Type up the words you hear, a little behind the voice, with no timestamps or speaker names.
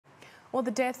Well, the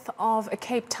death of a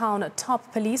Cape Town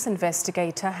top police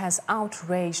investigator has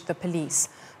outraged the police.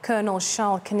 Colonel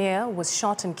Charl Kinnear was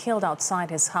shot and killed outside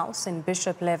his house in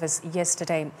Bishop Lavis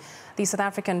yesterday. The South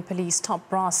African police top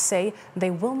brass say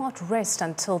they will not rest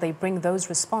until they bring those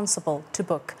responsible to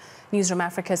book. Newzroom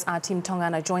Afrika's Athi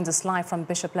Mtongana joins us live from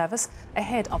Bishop Lavis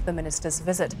ahead of the minister's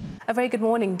visit. A very good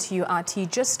morning to you, Athi.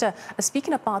 Just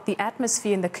speaking about the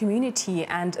atmosphere in the community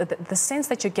and the sense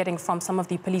that you're getting from some of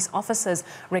the police officers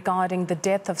regarding the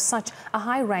death of such a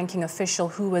high-ranking official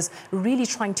who was really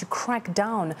trying to crack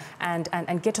down and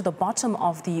get to the bottom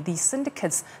of the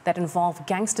syndicates that involve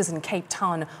gangsters in Cape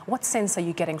Town. What sense are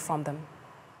you getting from them?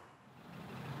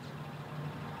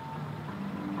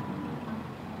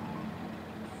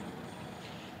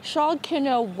 Charl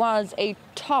Kinnear was a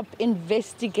top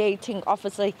investigating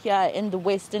officer here in the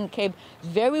Western Cape,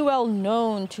 very well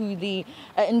known to the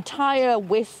entire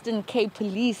Western Cape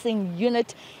policing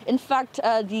unit. In fact,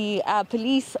 the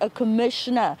police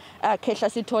commissioner,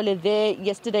 Bheki Cele, there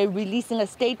yesterday releasing a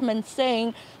statement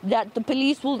saying that the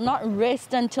police will not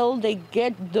rest until they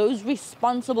get those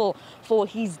responsible for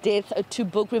his death to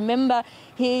book. Remember,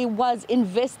 he was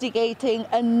investigating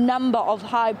a number of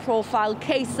high-profile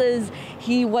cases.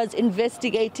 He was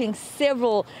investigating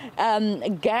several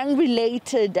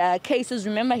gang-related cases.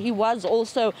 Remember, he was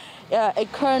also a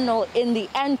colonel in the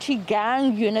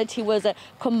anti-gang unit. He was a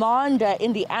commander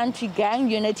in the anti-gang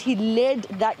unit. He led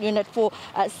that unit for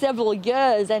several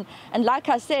years. And like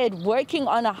I said, working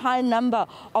on a high number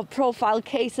of profile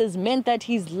cases meant that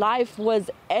his life was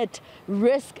at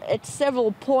risk at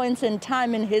several points in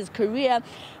time in his career.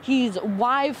 His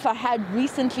wife had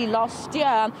recently last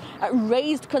year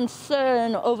raised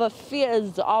concern over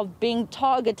fears of being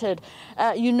targeted.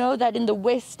 You know that in the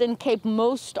Western Cape,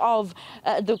 most of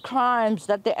the crimes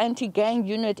that the anti-gang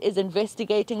unit is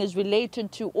investigating is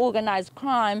related to organized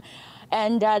crime.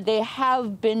 And they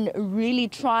have been really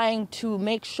trying to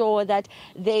make sure that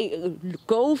they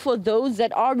go for those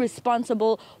that are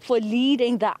responsible for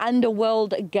leading the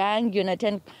underworld gang unit.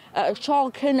 And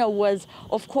Charl Kinnear was,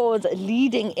 of course,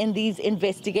 leading in these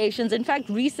investigations. In fact,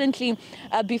 recently,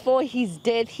 before his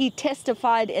death, he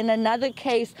testified in another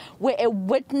case where a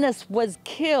witness was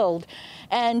killed.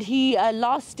 And he,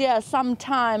 last year,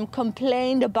 sometime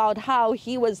complained about how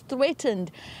he was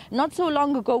threatened. Not so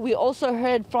long ago, we also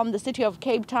heard from the City of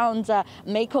Cape Town's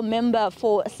MACO member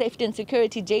for Safety and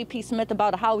Security, J.P. Smith,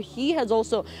 about how he has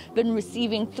also been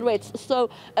receiving threats. So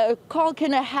Charl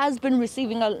Kinnear has been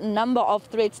receiving a number of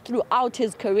threats throughout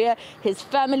his career, his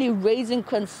family raising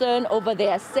concern over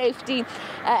their safety,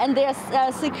 and their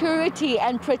security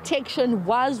and protection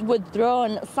was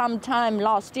withdrawn sometime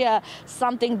last year,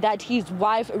 something that his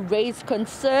wife raised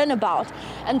concern about.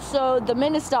 And so the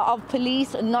Minister of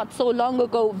Police, not so long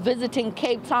ago, visiting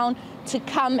Cape Town to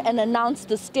come and announce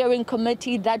the steering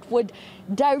committee that would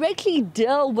directly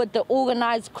deal with the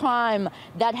organized crime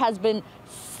that has been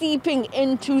seeping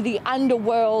into the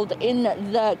underworld in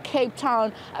the Cape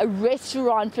Town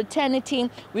restaurant fraternity.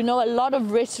 We know a lot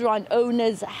of restaurant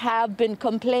owners have been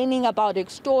complaining about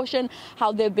extortion,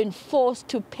 how they've been forced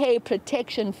to pay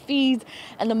protection fees,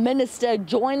 and the minister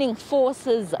joining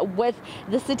forces with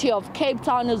the City of Cape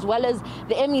Town as well as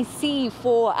the MEC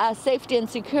for Safety and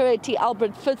Security,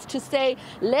 Albert Fitz, to say,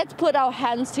 let's put our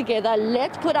hands together,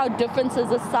 let's put our differences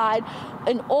aside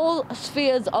in all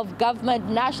spheres of government,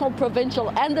 national, provincial,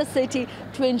 and the city,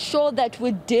 to ensure that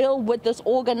we deal with this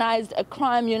organized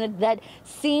crime unit that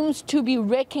seems to be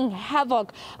wreaking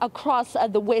havoc across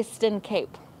the Western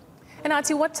Cape. And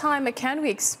Athi, what time can we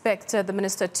expect the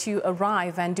minister to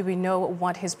arrive, and do we know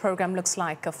what his program looks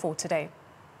like for today?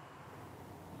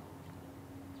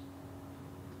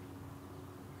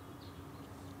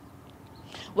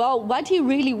 Well, what he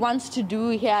really wants to do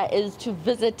here is to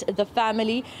visit the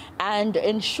family and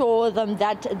ensure them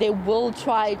that they will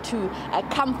try to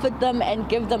comfort them and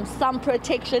give them some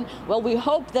protection. Well, we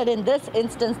hope that in this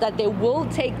instance that they will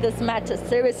take this matter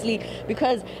seriously,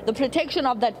 because the protection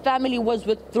of that family was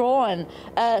withdrawn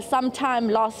sometime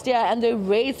last year, and they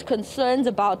raised concerns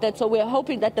about that. So we're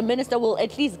hoping that the minister will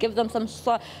at least give them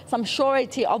some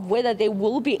surety of whether they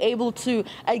will be able to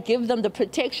give them the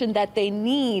protection that they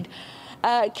need.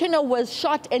 Kinnear was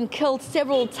shot and killed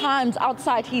several times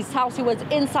outside his house. He was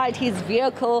inside his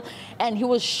vehicle and he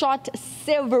was shot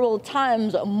several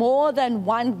times, more than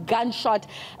one gunshot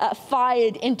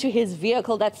fired into his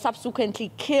vehicle that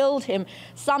subsequently killed him,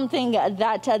 something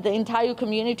that the entire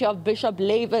community of Bishop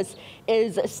Lavis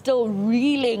is still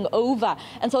reeling over.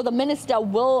 And so the minister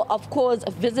will, of course,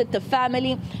 visit the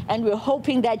family, and we're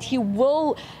hoping that he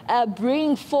will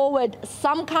bring forward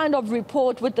some kind of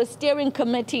report with the steering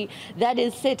committee that that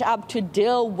is set up to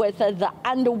deal with the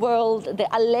underworld,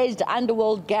 the alleged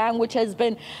underworld gang, which has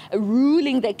been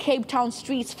ruling the Cape Town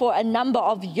streets for a number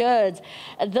of years.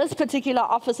 This particular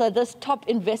officer, this top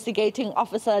investigating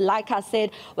officer, like I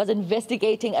said, was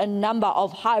investigating a number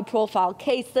of high-profile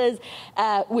cases,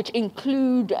 which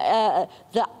include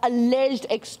the alleged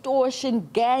extortion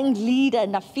gang leader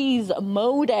Nafiz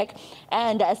Modek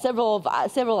and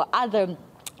several other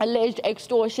alleged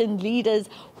extortion leaders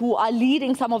who are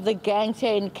leading some of the gangs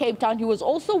here in Cape Town. He was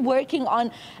also working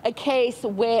on a case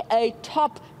where a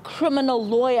top criminal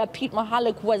lawyer, Pete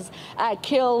Mahalik, was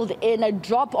killed in a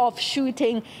drop-off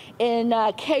shooting in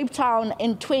Cape Town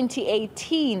in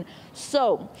 2018.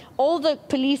 So all the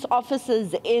police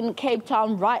officers in Cape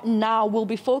Town right now will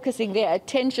be focusing their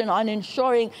attention on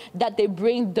ensuring that they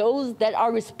bring those that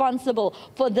are responsible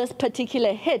for this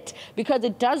particular hit, because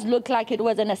it does look like it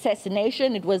was an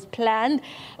assassination. It was planned.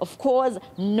 Of course,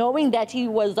 knowing that he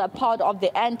was a part of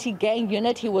the anti-gang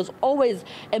unit, he was always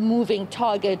a moving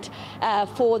target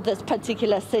for this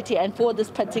particular city and for this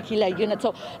particular unit.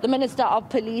 So the Minister of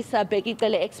Police, Bheki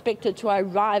Cele, expected to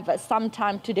arrive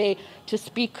sometime today to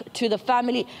speak to the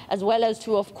family, as well as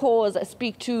to, of course,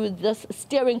 speak to this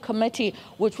steering committee,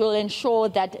 which will ensure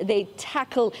that they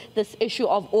tackle this issue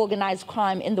of organized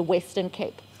crime in the Western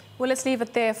Cape. Well, let's leave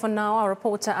it there for now. Our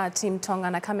reporter Athi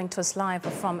Mtongana coming to us live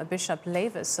from Bishop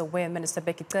Lavis, where Minister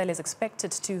Bheki Cele is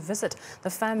expected to visit the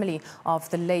family of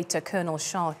the late Colonel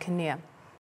Charl Kinnear.